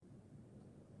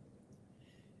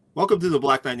Welcome to the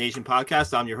Black Knight Nation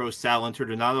podcast. I'm your host, Sal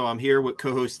Interdonato. I'm here with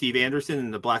co-host Steve Anderson,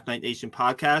 and the Black Knight Nation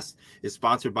podcast is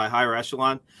sponsored by Higher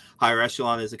Echelon. Higher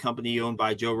Echelon is a company owned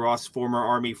by Joe Ross, former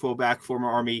Army fullback,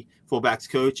 former Army fullbacks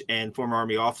coach, and former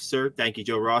Army officer. Thank you,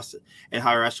 Joe Ross and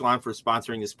Higher Echelon, for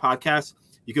sponsoring this podcast.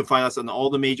 You can find us on all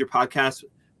the major podcast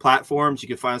platforms. You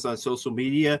can find us on social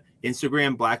media,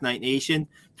 Instagram, Black Knight Nation,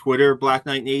 Twitter, Black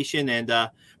Knight Nation, and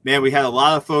man, we had a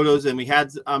lot of photos, and we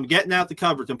had getting out the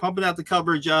coverage. I'm pumping out the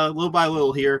coverage little by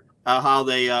little here,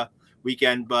 holiday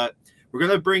weekend. But we're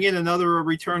going to bring in another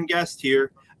return guest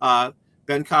here,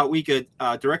 Ben Kotwica,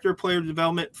 Director of Player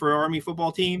Development for Army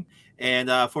football team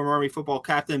and former Army football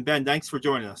captain. Ben, thanks for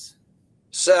joining us.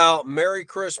 Sal, Merry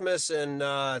Christmas, and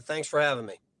thanks for having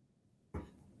me.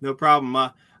 No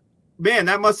problem. Man,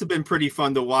 that must have been pretty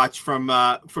fun to watch from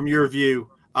your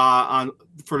view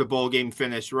for the bowl game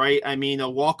finish, right? I mean, a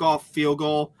walk-off field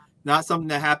goal, not something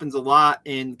that happens a lot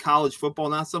in college football,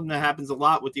 not something that happens a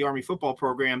lot with the Army football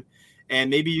program. And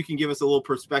maybe you can give us a little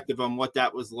perspective on what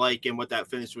that was like and what that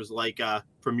finish was like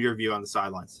from your view on the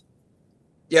sidelines.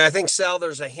 Yeah, I think, Sal,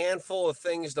 there's a handful of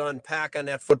things to unpack on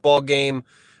that football game.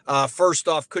 First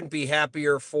off, couldn't be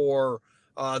happier for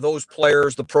those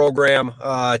players, the program,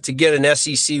 to get an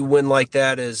SEC win like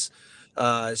that is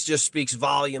it just speaks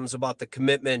volumes about the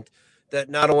commitment that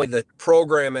not only the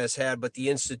program has had, but the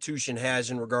institution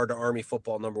has in regard to Army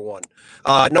football, number one.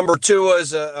 Number two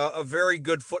is a very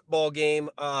good football game.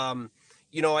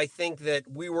 I think that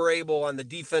we were able on the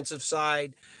defensive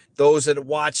side, those that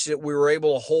watched it, we were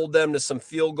able to hold them to some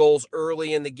field goals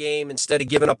early in the game instead of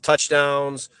giving up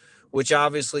touchdowns, which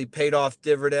obviously paid off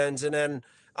dividends. And then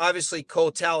obviously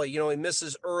Cotali, he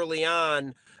misses early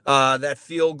on that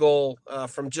field goal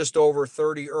from just over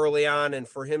 30 early on. And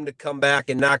for him to come back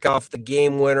and knock off the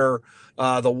game winner,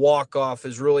 the walk-off,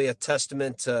 is really a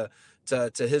testament to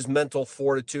his mental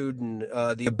fortitude and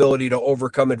the ability to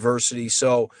overcome adversity.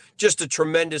 So just a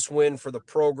tremendous win for the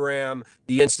program,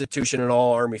 the institution, and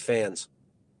all Army fans.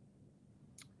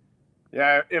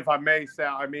 Yeah, if I may,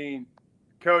 Sal, I mean,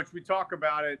 Coach, we talk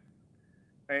about it,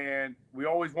 and we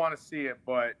always want to see it,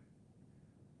 but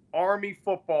Army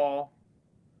football,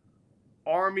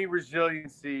 Army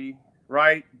resiliency,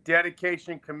 right?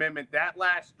 Dedication, commitment, that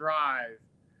last drive,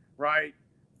 right?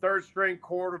 Third string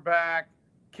quarterback,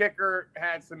 kicker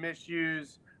had some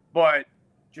issues, but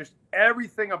just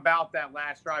everything about that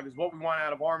last drive is what we want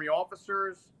out of Army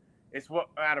officers. It's what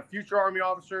out of future Army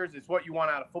officers. It's what you want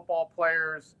out of football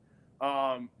players.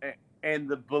 And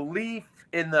the belief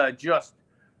in the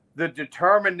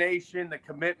determination, the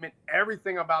commitment,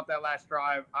 everything about that last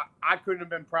drive. I couldn't have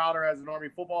been prouder as an Army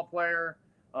football player.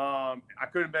 I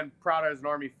couldn't have been prouder as an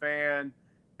Army fan.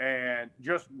 And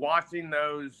just watching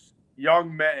those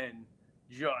young men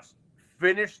just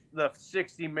finish the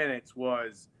 60 minutes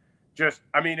was just,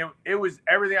 I mean, it was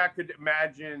everything I could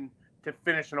imagine to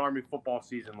finish an Army football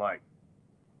season like.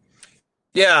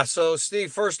 Yeah, so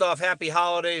Steve, first off, happy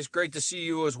holidays. Great to see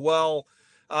you as well.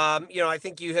 I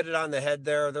think you hit it on the head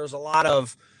there. There's a lot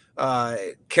of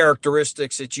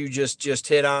characteristics that you just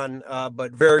hit on,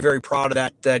 but very, very proud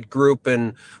of that group,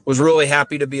 and was really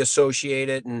happy to be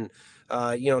associated. And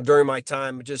during my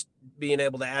time, just being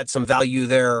able to add some value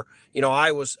there.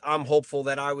 I'm hopeful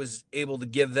that I was able to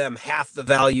give them half the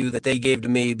value that they gave to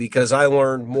me, because I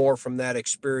learned more from that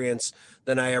experience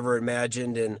than I ever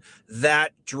imagined. And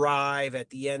that drive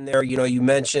at the end there, you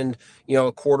mentioned,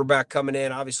 a quarterback coming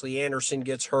in, obviously Anderson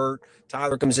gets hurt,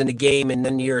 Tyler comes in the game, and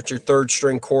then you're at your third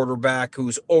string quarterback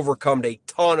who's overcome a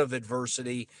ton of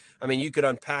adversity. I mean, you could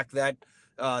unpack that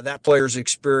player's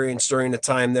experience during the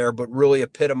time there, but really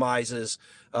epitomizes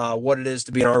what it is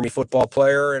to be an Army football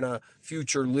player and a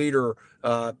future leader,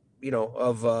 of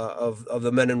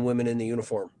the men and women in the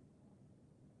uniform.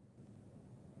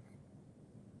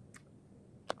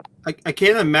 I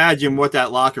can't imagine what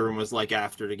that locker room was like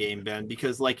after the game, Ben,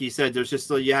 because like you said, there's just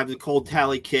you have the cold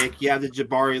tally kick, you have the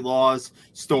Jabari Laws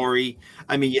story.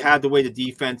 I mean, you have the way the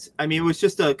defense. I mean, it was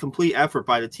just a complete effort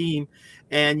by the team.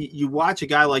 And you watch a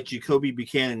guy like Jacoby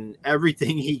Buchanan,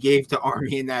 everything he gave to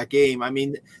Army in that game. I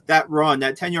mean, that run,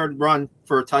 that 10-yard run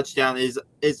for a touchdown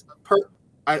how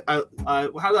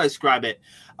do I describe it?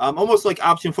 Almost like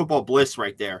option football bliss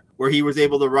right there, where he was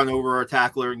able to run over a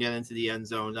tackler and get into the end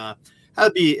zone.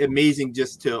 That'd be amazing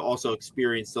just to also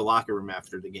experience the locker room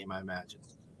after the game, I imagine.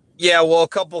 Yeah, well, a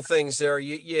couple things there.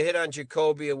 You hit on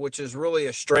Jacoby, which is really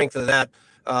a strength of that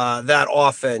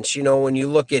offense. When you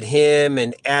look at him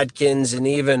and Adkins and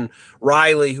even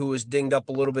Riley, who was dinged up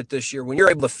a little bit this year, when you're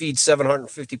able to feed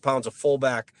 750 pounds of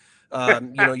fullback,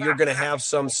 you're going to have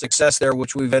some success there,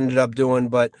 which we've ended up doing.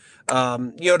 But,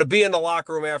 to be in the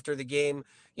locker room after the game,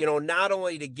 not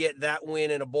only to get that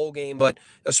win in a bowl game, but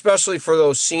especially for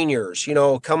those seniors,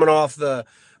 coming off the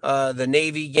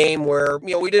Navy game where,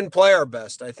 we didn't play our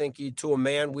best. I think to a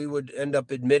man, we would end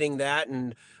up admitting that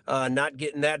and not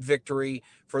getting that victory.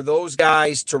 For those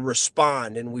guys to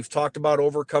respond, and we've talked about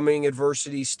overcoming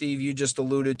adversity, Steve, you just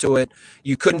alluded to it.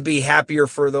 You couldn't be happier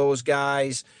for those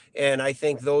guys. And I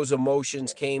think those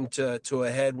emotions came to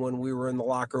a head when we were in the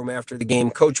locker room after the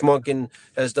game. Coach Monken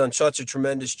has done such a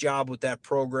tremendous job with that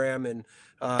program. And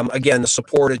again, the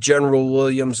support of General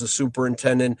Williams, the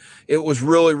superintendent. It was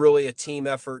really, really a team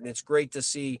effort. And it's great to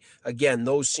see, again,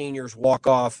 those seniors walk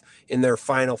off in their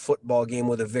final football game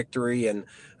with a victory. And,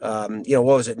 what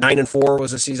was it? 9-4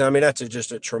 was the season. I mean, that's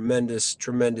just a tremendous,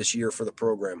 tremendous year for the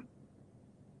program.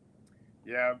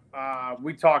 Yeah,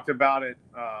 we talked about it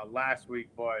last week,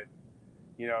 but,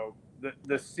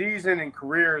 the season and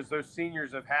careers those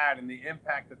seniors have had and the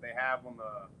impact that they have on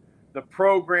the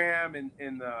program and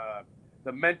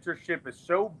the mentorship is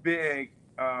so big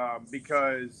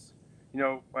because,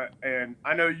 and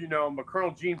I know you know him, but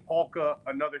Colonel Gene Polka,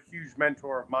 another huge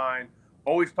mentor of mine,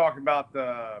 always talking about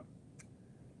the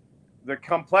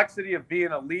complexity of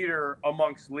being a leader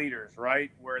amongst leaders, right?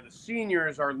 Where the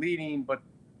seniors are leading, but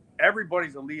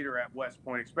everybody's a leader at West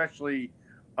Point, especially,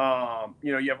 you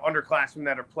have underclassmen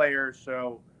that are players.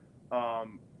 So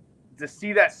to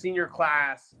see that senior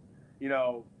class,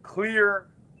 clear,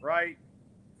 right?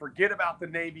 Forget about the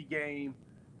Navy game,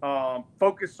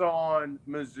 focus on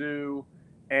Mizzou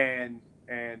and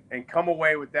come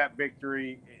away with that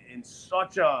victory in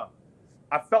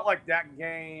I felt like that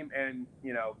game and,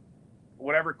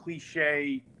 whatever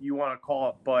cliche you want to call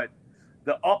it, but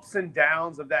the ups and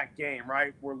downs of that game,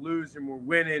 right? We're losing, we're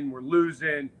winning, we're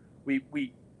losing.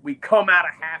 We come out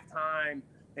of halftime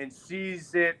and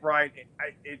seize it, right?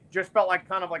 It just felt like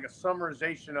kind of like a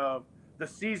summarization of the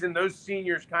season those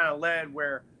seniors kind of led,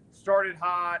 where started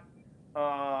hot,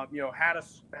 had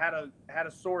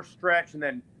a sore stretch, and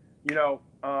then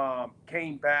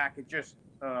came back. It just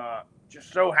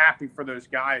so happy for those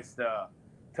guys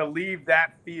to leave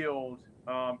that field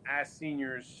as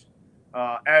seniors,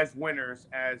 as winners,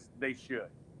 as they should.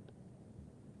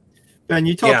 Ben,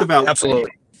 you talked about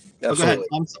absolutely. Oh, go ahead.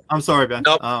 I'm sorry, Ben.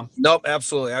 Nope,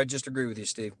 absolutely. I just agree with you,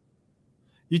 Steve.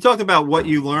 You talked about what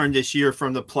you learned this year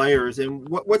from the players, and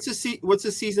what's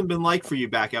the season been like for you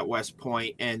back at West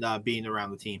Point and being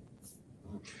around the team?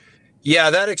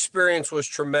 Yeah, that experience was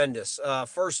tremendous.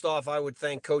 First off, I would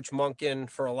thank Coach Monken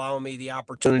for allowing me the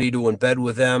opportunity to embed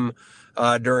with them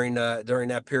during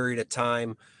that period of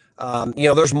time.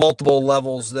 There's multiple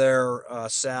levels there,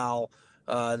 Sal,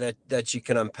 that you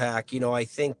can unpack. I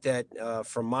think that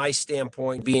from my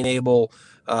standpoint, being able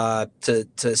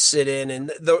to sit in,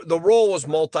 and the role was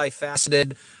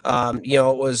multifaceted.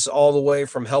 It was all the way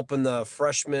from helping the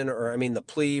freshman, the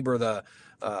plebe or the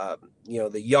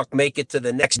yuck make it to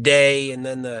the next day, and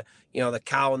then the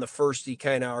cow and the firstie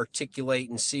kind of articulate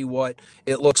and see what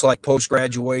it looks like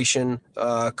post-graduation.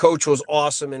 Coach was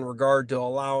awesome in regard to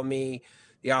allowing me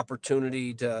the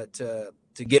opportunity to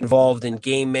get involved in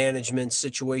game management,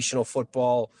 situational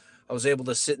football. I was able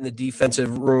to sit in the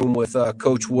defensive room with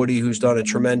Coach Woody, who's done a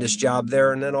tremendous job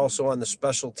there, and then also on the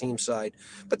special team side.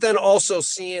 But then also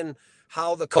seeing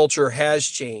how the culture has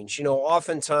changed.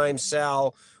 Oftentimes,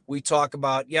 Sal, we talk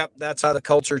about, that's how the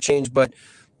culture changed. But,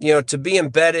 to be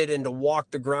embedded and to walk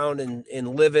the ground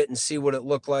and live it and see what it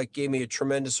looked like gave me a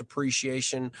tremendous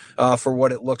appreciation for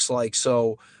what it looks like.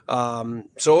 So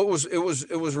it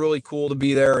was really cool to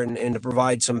be there and to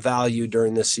provide some value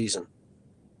during this season.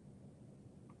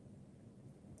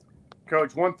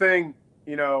 Coach, one thing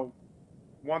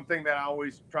that I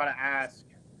always try to ask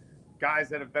guys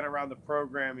that have been around the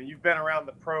program, and you've been around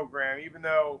the program, even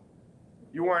though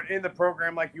you weren't in the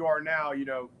program like you are now,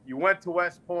 you went to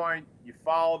West Point, you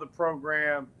follow the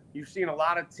program, you've seen a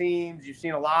lot of teams, you've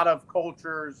seen a lot of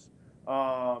cultures,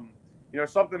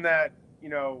 something that,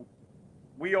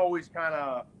 we always kind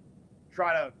of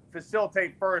try to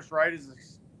facilitate first, right,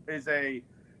 is a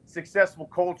successful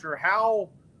culture. How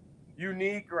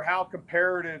unique or how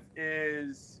comparative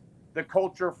is the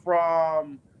culture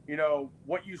from,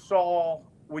 what you saw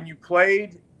when you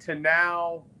played to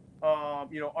now,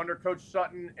 under Coach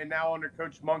Sutton and now under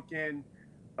Coach Monken,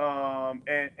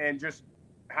 and just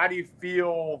how do you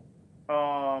feel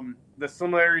the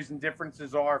similarities and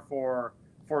differences are for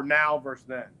now versus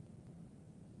then?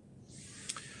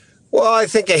 Well, I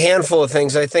think a handful of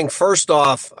things. I think first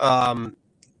off,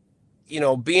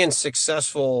 being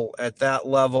successful at that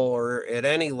level or at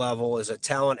any level is a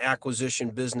talent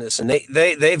acquisition business, and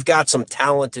they've got some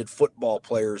talented football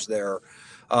players there.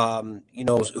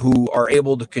 Who are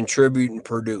able to contribute and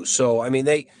produce. So,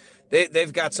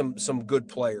 they've got some good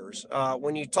players.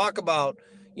 When you talk about,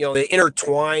 the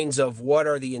intertwines of what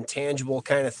are the intangible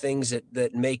kind of things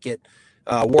that make it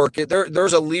work,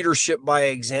 there's a leadership by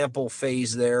example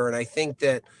phase there. And I think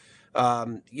that,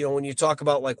 when you talk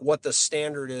about like what the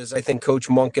standard is, I think Coach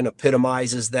Monken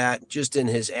epitomizes that just in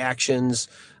his actions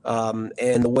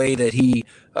and the way that he,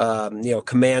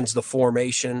 commands the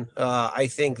formation. I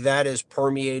think that is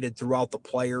permeated throughout the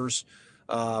players.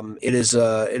 It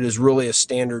is really a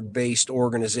standard based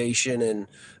organization,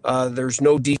 and there's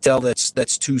no detail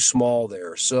that's too small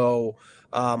there. So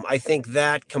I think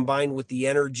that combined with the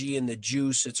energy and the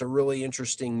juice, it's a really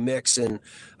interesting mix. And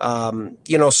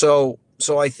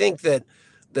so I think that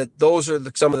those are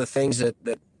some of the things that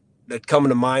come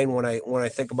to mind when I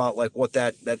think about like what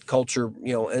that culture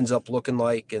ends up looking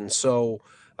like. And so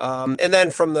and then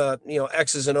from the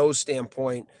X's and O's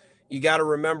standpoint, you got to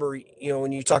remember,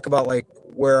 when you talk about like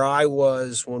where I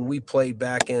was when we played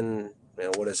back in,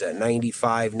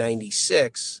 95,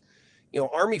 96,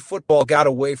 Army football got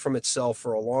away from itself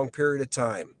for a long period of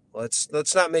time.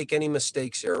 Let's not make any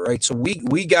mistakes here, right? So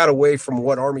we got away from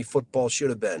what Army football should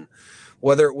have been,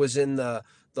 whether it was in the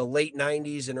late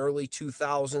 90s and early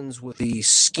 2000s with the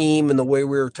scheme and the way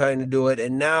we were trying to do it.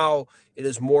 And now it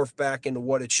has morphed back into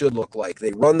what it should look like.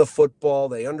 They run the football.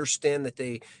 They understand that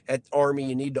at Army,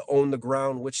 you need to own the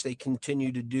ground, which they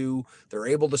continue to do. They're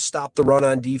able to stop the run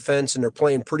on defense, and they're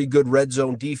playing pretty good red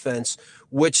zone defense,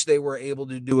 which they were able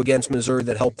to do against Missouri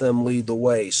that helped them lead the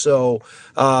way. So,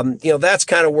 that's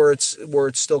kind of where it's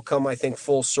still come, I think,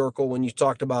 full circle when you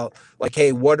talked about like,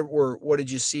 hey, what did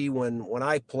you see when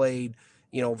I played,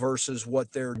 versus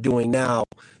what they're doing now,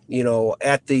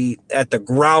 at the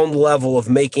ground level of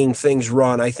making things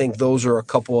run. I think those are a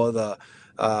couple of the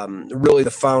really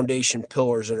the foundation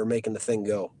pillars that are making the thing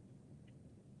go.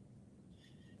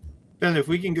 Ben, if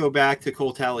we can go back to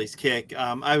Cole Talley's kick,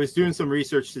 I was doing some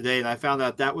research today and I found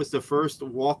out that was the first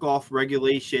walk-off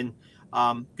regulation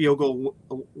field goal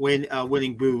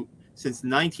winning boot since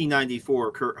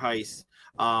 1994, Kurt Heiss.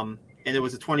 And it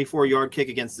was a 24-yard kick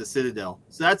against the Citadel.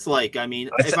 So that's like,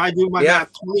 if I do my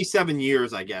math, 27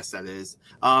 years, I guess that is.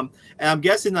 And I'm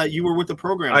guessing that you were with the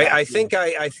program. I think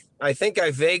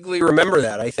I vaguely remember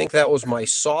that. I think that was my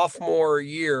sophomore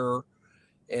year,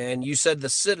 and you said the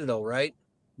Citadel, right?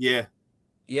 Yeah.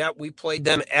 Yeah, we played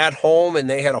them at home, and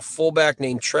they had a fullback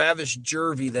named Travis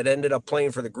Jervey that ended up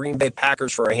playing for the Green Bay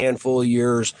Packers for a handful of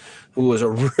years, who was a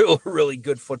really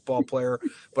good football player.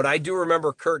 But I do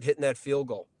remember Kurt hitting that field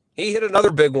goal. He hit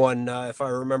another big one, if I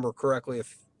remember correctly,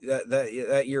 if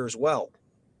that year as well.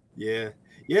 Yeah,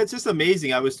 it's just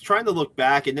amazing. I was trying to look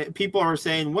back, and people are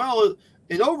saying, well,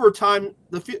 in overtime,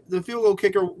 the field goal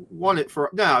kicker won it for.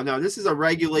 No, this is a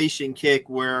regulation kick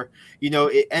where,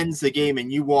 it ends the game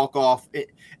and you walk off.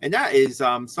 And that is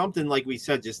something, like we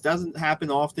said, just doesn't happen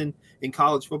often in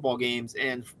college football games.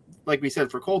 And like we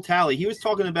said, for Cole Talley, he was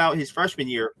talking about his freshman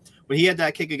year when he had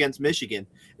that kick against Michigan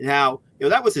and how,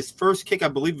 that was his first kick, I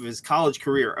believe, of his college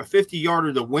career, a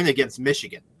 50-yarder to win against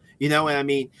Michigan. And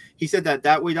he said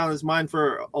that weighed on his mind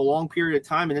for a long period of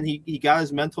time. And then he got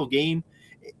his mental game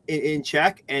in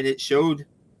check, and it showed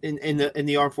in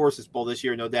the Armed Forces Bowl this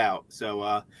year, no doubt.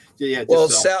 So,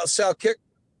 Sal,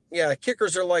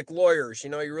 kickers are like lawyers.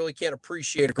 You really can't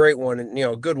appreciate a great one and,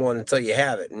 a good one until you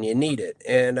have it and you need it.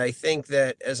 And I think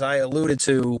that, as I alluded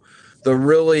to, the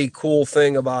really cool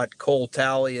thing about Cole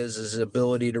Talley is his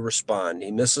ability to respond.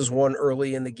 He misses one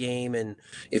early in the game, and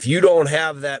if you don't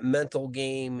have that mental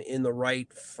game in the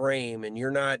right frame, and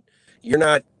you're not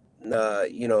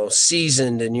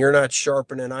seasoned, and you're not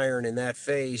sharpening iron in that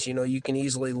phase, you can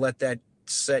easily let that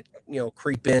set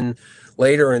creep in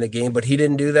later in the game. But he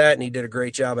didn't do that, and he did a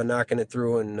great job of knocking it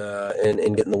through and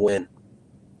getting the win.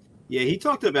 Yeah, he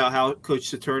talked about how Coach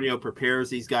Saturnio prepares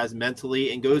these guys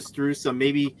mentally and goes through some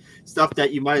maybe stuff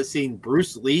that you might have seen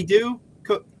Bruce Lee do.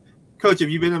 Coach, have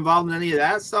you been involved in any of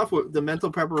that stuff with the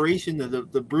mental preparation,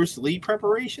 the Bruce Lee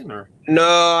preparation? Or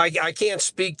no, I can't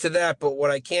speak to that, but what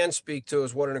I can speak to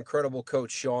is what an incredible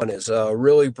coach Sean is.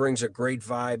 Really brings a great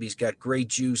vibe. He's got great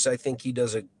juice. I think he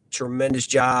does a tremendous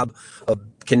job of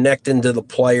connecting to the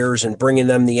players and bringing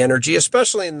them the energy,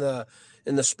 especially in the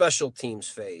special teams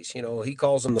phase. He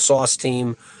calls them the sauce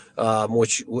team,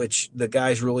 which the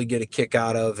guys really get a kick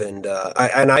out of. And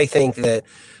I think that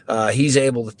he's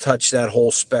able to touch that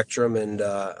whole spectrum, and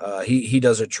he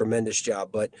does a tremendous job.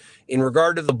 But in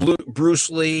regard to the Bruce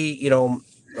Lee,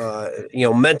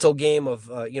 mental game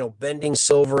of, bending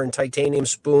silver and titanium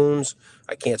spoons,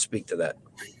 I can't speak to that.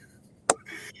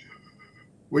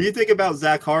 What do you think about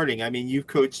Zach Harding? You've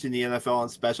coached in the NFL on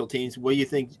special teams. What do you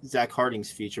think Zach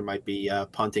Harding's future might be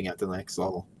punting at the next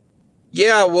level?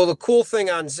 Yeah, well, the cool thing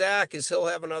on Zach is he'll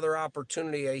have another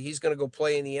opportunity. He's going to go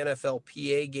play in the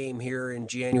NFLPA game here in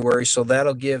January, so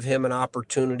that'll give him an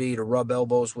opportunity to rub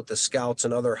elbows with the scouts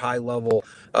and other high level,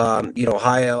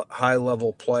 high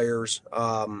level players.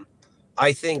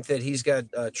 I think that he's got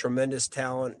tremendous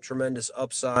talent, tremendous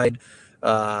upside.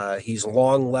 He's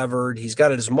long levered. He's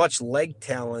got as much leg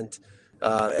talent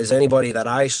as anybody that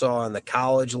I saw on the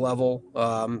college level.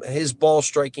 His ball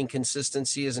striking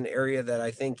consistency is an area that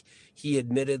I think he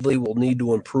admittedly will need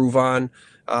to improve on.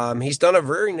 He's done a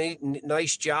very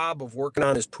nice job of working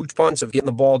on his pooch punts, of getting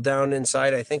the ball down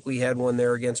inside. I think we had one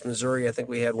there against Missouri. I think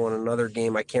we had one in another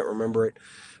game. I can't remember it,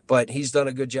 but he's done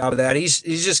a good job of that. He's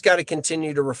just got to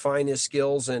continue to refine his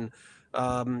skills, and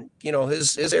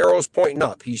his arrow's pointing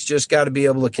up. He's just got to be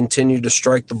able to continue to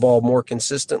strike the ball more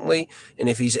consistently. And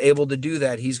if he's able to do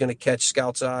that, he's going to catch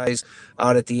scouts' eyes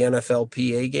out at the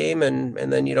NFLPA game. And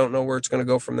then you don't know where it's going to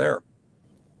go from there.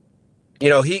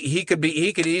 He could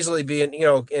easily be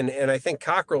and I think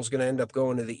Cockrell's going to end up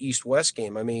going to the East-West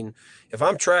game. I mean, if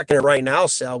I'm tracking it right now,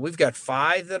 Sal, we've got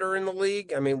 5 that are in the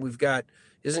league. I mean,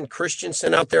 isn't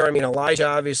Christensen out there? I mean, Elijah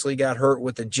obviously got hurt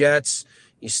with the Jets.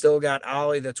 You still got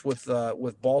Ollie that's with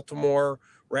Baltimore.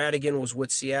 Radigan was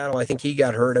with Seattle. I think he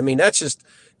got hurt. I mean, that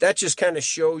just kind of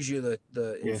shows you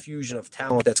the infusion of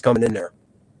talent that's coming in there.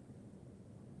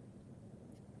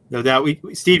 No doubt.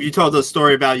 Steve, you told us a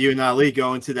story about you and Ali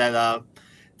going to that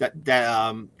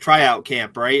tryout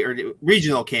camp, right, or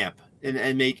regional camp,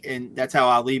 and that's how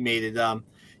Ali made it.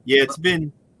 It's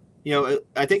been,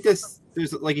 I think there's,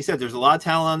 like you said, there's a lot of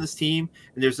talent on this team,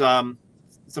 and there's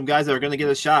some guys that are going to get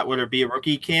a shot, whether it be a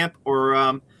rookie camp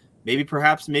or maybe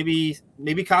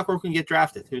Cockrell can get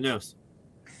drafted. Who knows?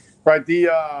 Right.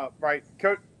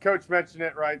 Coach mentioned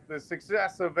it. Right. The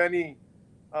success of any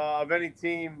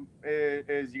team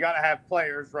is you got to have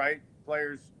players. Right.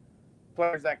 Players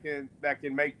that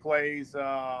can make plays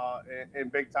in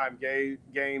big time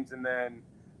games, and then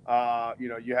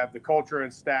you have the culture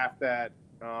and staff that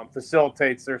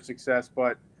facilitates their success.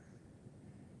 But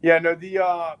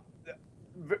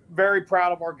very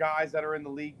proud of our guys that are in the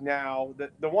league now.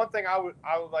 The one thing I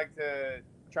would like to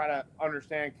try to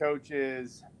understand, Coach,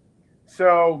 is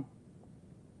so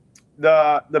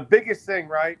the biggest thing,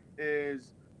 right,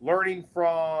 is learning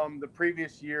from the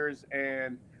previous years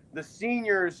and the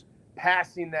seniors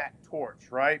passing that torch,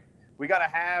 right? We got to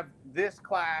have this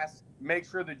class make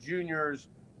sure the juniors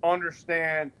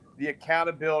understand the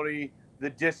accountability, the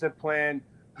discipline,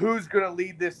 who's going to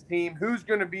lead this team, who's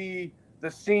going to be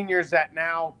the seniors that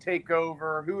now take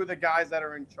over, who are the guys that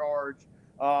are in charge,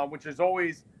 which is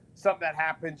always something that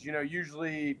happens,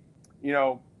 usually,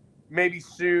 maybe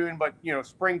soon, but,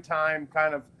 springtime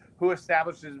kind of who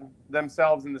establishes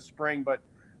themselves in the spring. But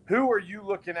who are you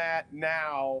looking at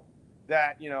now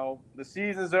that, the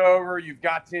season's over, you've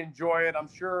got to enjoy it?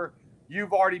 I'm sure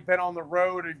you've already been on the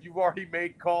road, and you've already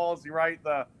made calls, right?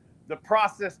 The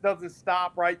process doesn't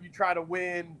stop, right? You try to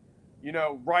win,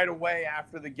 right away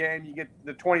after the game. You get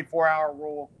the 24-hour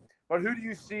rule. But who do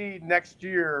you see next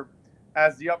year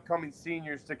as the upcoming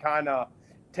seniors to kind of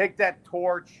take that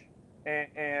torch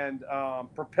and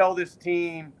propel this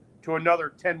team to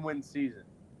another 10-win season?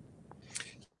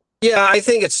 Yeah, I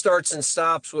think it starts and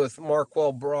stops with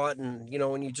Marquel Broughton.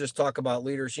 When you just talk about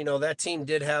leaders, that team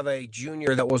did have a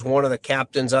junior that was one of the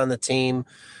captains on the team.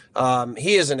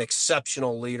 He is an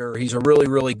exceptional leader. He's a really,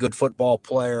 really good football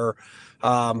player.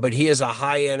 But he is a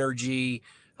high energy,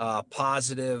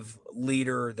 positive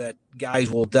leader that guys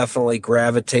will definitely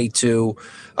gravitate to.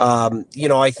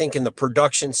 I think in the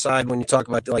production side, when you talk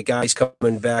about like guys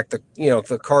coming back,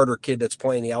 the Carter kid that's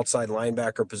playing the outside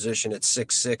linebacker position at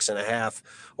 6'6.5",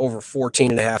 over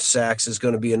 14.5 sacks is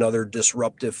going to be another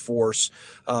disruptive force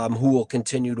who will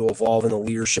continue to evolve in the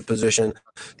leadership position.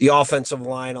 The offensive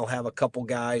line will have a couple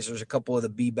guys. There's a couple of the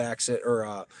B-backs that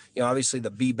are, obviously the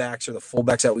B-backs or the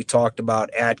fullbacks that we talked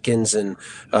about. Atkins and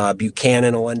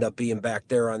Buchanan will end up being back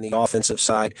there on the offensive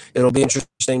side. It'll be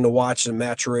interesting to watch the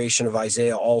maturation of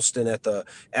Isaiah Alston at the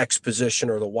X position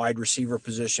or the wide receiver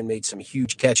position. Made some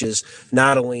huge catches,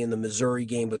 not only in the Missouri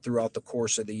game, but throughout the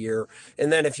course of the year.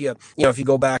 And then if you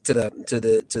go back to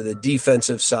the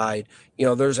defensive side,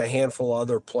 there's a handful of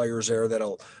other players there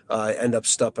that'll end up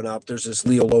stepping up. There's this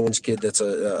Leo Lowens kid that's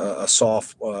a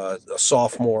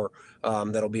sophomore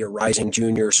that'll be a rising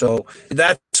junior. So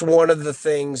that's one of the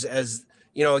things. As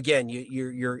again,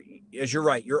 you're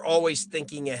right. You're always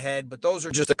thinking ahead, but those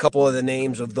are just a couple of the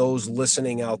names of those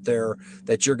listening out there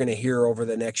that you're going to hear over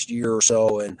the next year or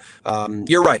so. And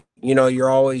you're right.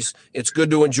 It's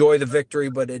good to enjoy the victory,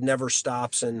 but it never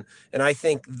stops. And I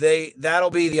think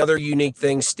that'll be the other unique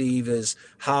thing, Steve, is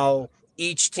how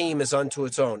each team is unto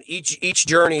its own. Each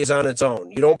journey is on its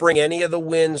own. You don't bring any of the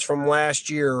wins from last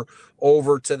year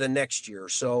over to the next year.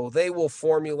 So they will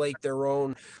formulate their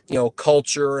own,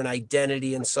 culture and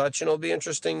identity and such. And it'll be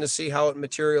interesting to see how it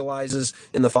materializes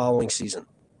in the following season.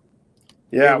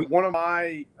 Yeah, one of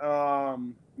my,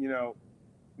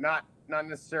 not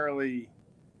necessarily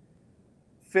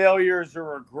failures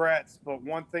or regrets, but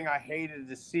one thing I hated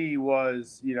to see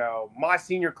was, my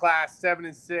senior class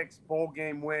 7-6 bowl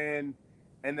game win,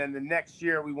 and then the next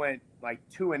year we went like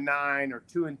 2-9 or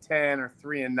 2-10 or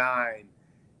 3-9,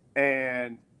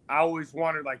 and I always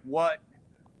wondered like what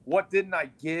didn't I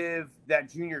give that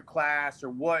junior class, or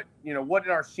what did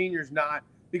our seniors not?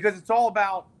 Because it's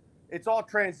all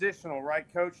transitional, right,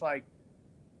 Coach? Like,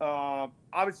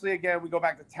 obviously, again, we go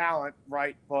back to talent,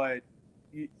 right? But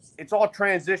it's all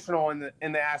transitional in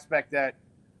the aspect that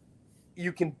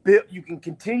you can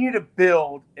continue to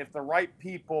build if the right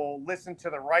people listen to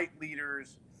the right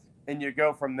leaders, and you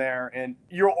go from there. And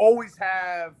you'll always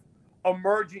have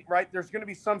emerging, right? There's going to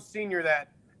be some senior that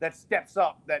steps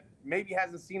up that maybe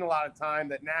hasn't seen a lot of time,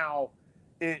 that now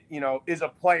is a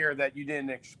player that you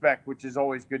didn't expect, which is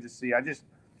always good to see. I just,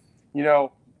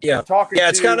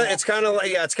 it's kind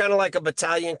of like a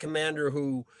battalion commander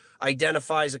who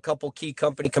identifies a couple key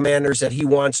company commanders that he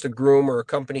wants to groom, or a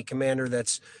company commander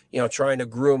that's, trying to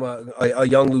groom a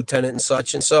young lieutenant and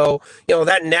such. And so,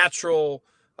 that natural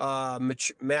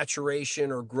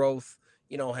maturation or growth,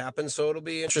 happens. So it'll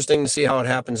be interesting to see how it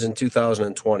happens in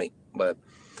 2020. But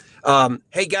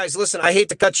hey guys, listen, I hate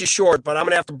to cut you short, but I'm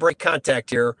going to have to break contact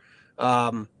here.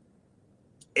 And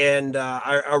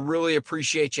I really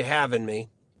appreciate you having me.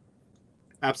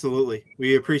 Absolutely.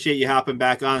 We appreciate you hopping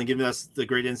back on and giving us the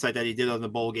great insight that he did on the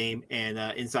bowl game and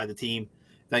inside the team.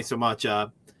 Thanks so much.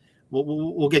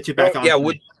 We'll get you back on. Yeah,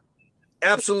 would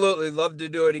absolutely love to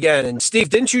do it again. And Steve,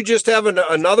 didn't you just have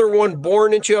another one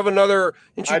born? Didn't you have another?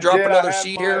 Didn't you drop another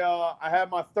seed here? I had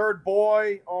my third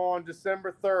boy on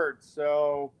December 3rd.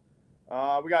 So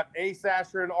we got Ace,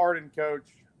 Asher, and Arden, Coach.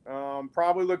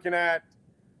 Probably looking at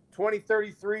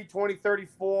 2033,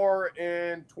 2034,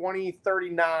 and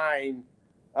 2039.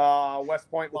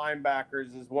 West Point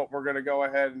linebackers is what we're going to go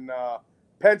ahead and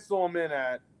pencil them in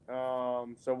at.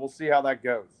 So we'll see how that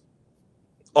goes.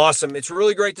 Awesome. It's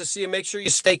really great to see you. Make sure you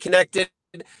stay connected.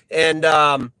 And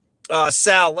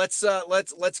Sal,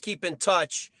 let's keep in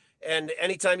touch. And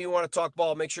anytime you want to talk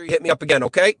ball, make sure you hit me up again.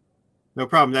 Okay. No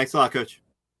problem. Thanks a lot, Coach.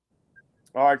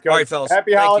 All right, Coach. All right, fellas.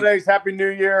 Happy holidays. Happy New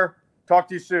Year. Talk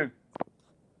to you soon.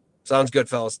 Sounds good,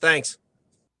 fellas. Thanks.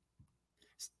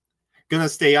 Gonna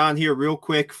stay on here real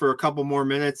quick for a couple more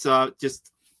minutes.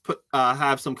 Just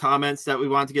have some comments that we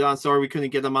want to get on. Sorry we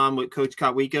couldn't get them on with Coach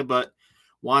Kotwika, but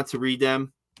want to read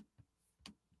them.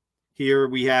 Here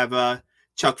we have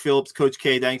Chuck Phillips. Coach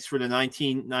K, thanks for the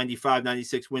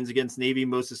 1995-96 wins against Navy,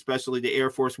 most especially the Air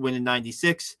Force win in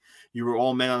 96. You were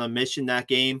all men on a mission that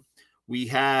game. We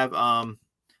have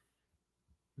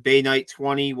Bay Knight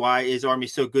 20. Why is Army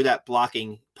so good at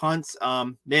blocking punts?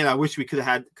 Man, I wish we could have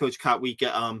had Coach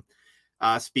Kotwika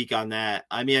speak on that.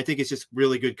 I mean, I think it's just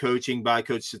really good coaching by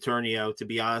Coach Saturnio, to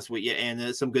be honest with you. And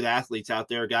there's some good athletes out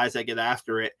there, guys that get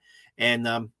after it. And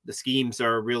the schemes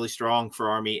are really strong for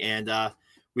Army. And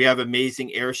we have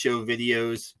amazing air show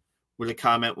videos with a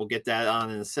comment. We'll get that on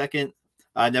in a second.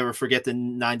 Never forget the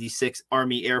 96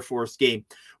 Army Air Force game.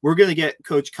 We're going to get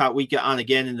Coach Kotwika on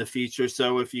again in the future.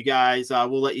 So if you guys,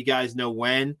 we'll let you guys know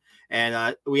when.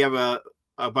 And we have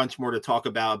a bunch more to talk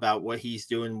about what he's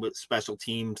doing with special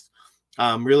teams.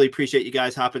 Really appreciate you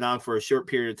guys hopping on for a short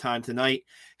period of time tonight.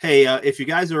 Hey, if you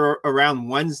guys are around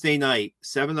Wednesday night,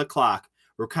 7:00,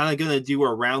 we're kind of going to do a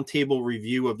roundtable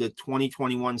review of the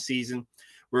 2021 season.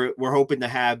 We're hoping to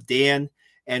have Dan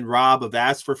and Rob of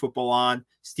Ask for Football on,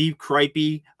 Steve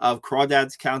Kripke of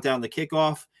Crawdads Countdown to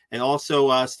Kickoff, and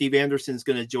also Steve Anderson's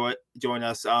going to join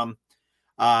us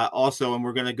also, and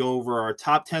we're going to go over our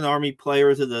top 10 Army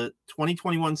players of the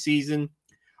 2021 season,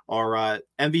 our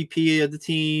MVP of the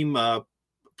team,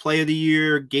 play of the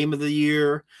year, game of the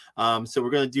year. So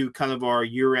we're going to do kind of our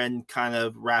year-end kind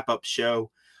of wrap-up show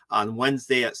on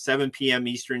Wednesday at 7 p.m.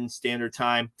 Eastern Standard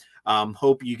Time.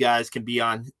 Hope you guys can be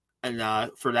on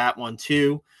and for that one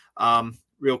too.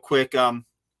 Real quick,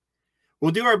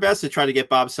 we'll do our best to try to get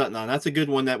Bob Sutton on. That's a good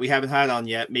one that we haven't had on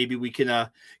yet. Maybe we can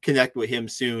connect with him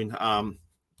soon.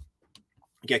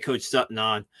 Get Coach Sutton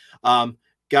on.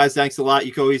 Guys, thanks a lot.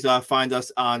 You can always find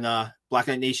us on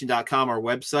BlackKnightNation.com, our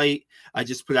website. I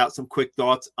just put out some quick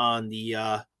thoughts on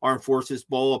the Armed Forces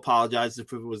Bowl. Apologize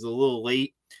if it was a little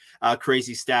late.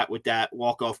 Crazy stat with that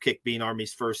walk-off kick being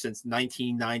Army's first since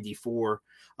 1994.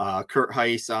 Kurt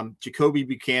Heiss, Jacoby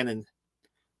Buchanan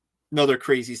another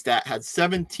crazy stat, had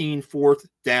 17 fourth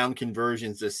down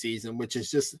conversions this season, which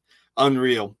is just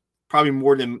unreal. Probably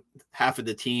more than half of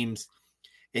the teams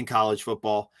in college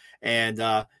football. And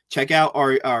check out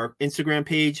our Instagram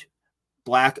page,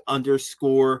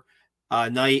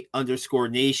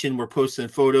 Black_Knight_Nation. We're posting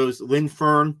photos. Lynn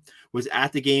Fern was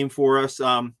at the game for us,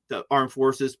 the Armed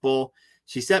Forces Bowl.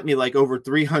 She sent me like over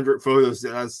 300 photos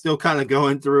that I was still kind of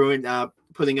going through and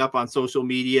putting up on social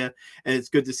media. And it's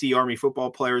good to see Army football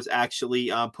players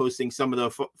actually posting some of the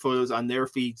photos on their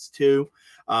feeds too.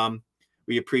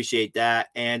 We appreciate that.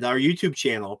 And our YouTube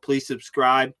channel, please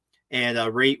subscribe and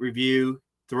rate, review,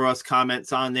 throw us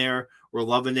comments on there. We're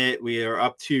loving it. We are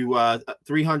up to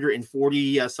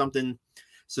 340 something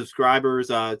subscribers,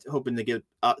 hoping to get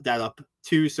that up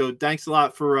too. So thanks a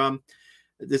lot for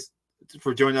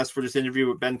joining us for this interview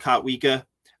with Ben Kotwica.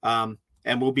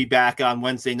 And we'll be back on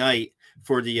Wednesday night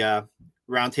for the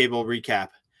roundtable recap.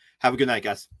 Have a good night,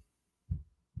 guys.